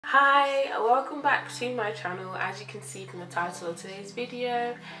Hi, welcome back to my channel. As you can see from the title of today's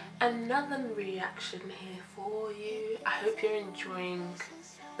video, another reaction here for you. I hope you're enjoying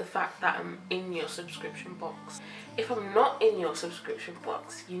the fact that I'm in your subscription box. If I'm not in your subscription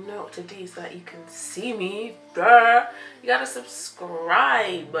box, you know what to do so that you can see me. Duh. You gotta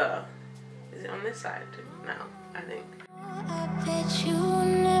subscribe. Is it on this side now? I think. I bet you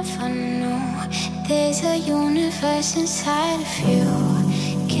never know there's a universe inside of you.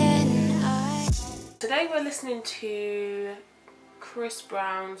 Today we're listening to Chris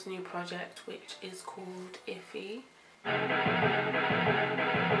Brown's new project, which is called Iffy.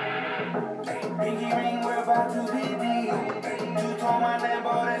 Pinky ring, we're about to be deep. You told my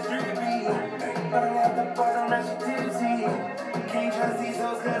Lambo that's drippy, but I left the bottom that she tipsy. Can't trust these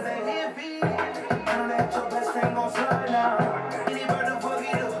hoes cause they iffy. I know that your best friend gon' slide now. Any bird to fuck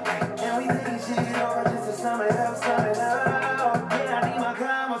it up, and we think shit over just to sum it up, Yeah, I need my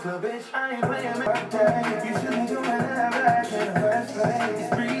commas, little bitch, I ain't playing me. You shouldn't do that back in the first place. It's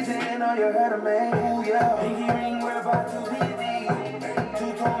breezing, all you heard of me. Ooh, yeah. Pinky ring, we're about to be deep. You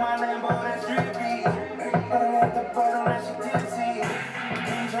told my Lambo that's drippy, but I left the bottom that she tipsy.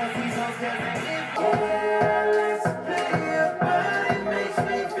 Can't trust these hoes cause they iffy. Yeah, let's play it, but it makes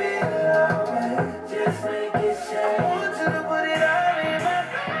me feel alright. Just make it shake. I want you to put it all in my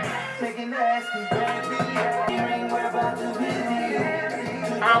face. Make it nasty, baby. Pinky ring, we're about to be deep.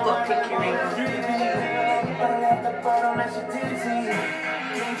 I've got pinky ring.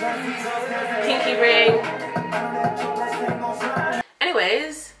 Pinky ring.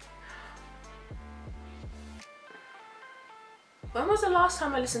 Anyways, when was the last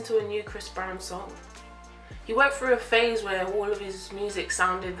time I listened to a new Chris Brown song? He went through a phase where all of his music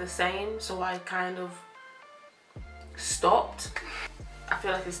sounded the same, so I kind of stopped. I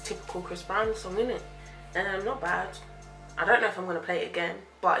feel like it's typical Chris Brown song, innit? And not bad. I don't know if I'm gonna play it again,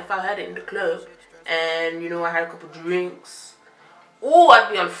 but if I heard it in the club and you know I had a couple drinks, oh,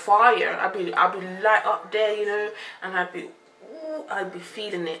 I'd be on fire. I'd be light up there, you know, and I'd be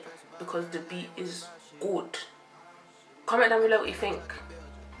feeling it because the beat is good. Comment down below what you think.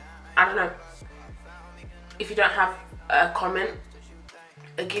 I don't know. If you don't have a comment,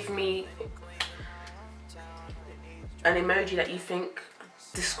 give me an emoji that you think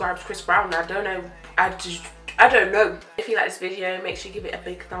describes Chris Brown. I don't know. I don't know. If you like this video, make sure you give it a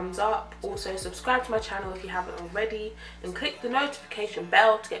big thumbs up. Also, subscribe to my channel if you haven't already, and click the notification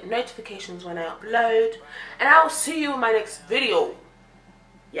bell to get notifications when I upload. And I will see you in my next video.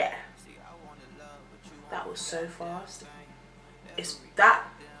 Yeah. That was so fast. That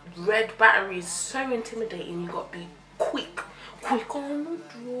red battery is so intimidating. You got to be quick on the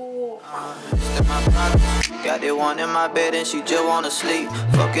draw. Got the one in my bed and she just wanna sleep.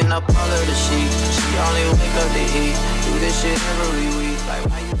 Fucking up all of the sheets. She only wake up to eat. Do this shit every week. Like,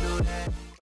 why you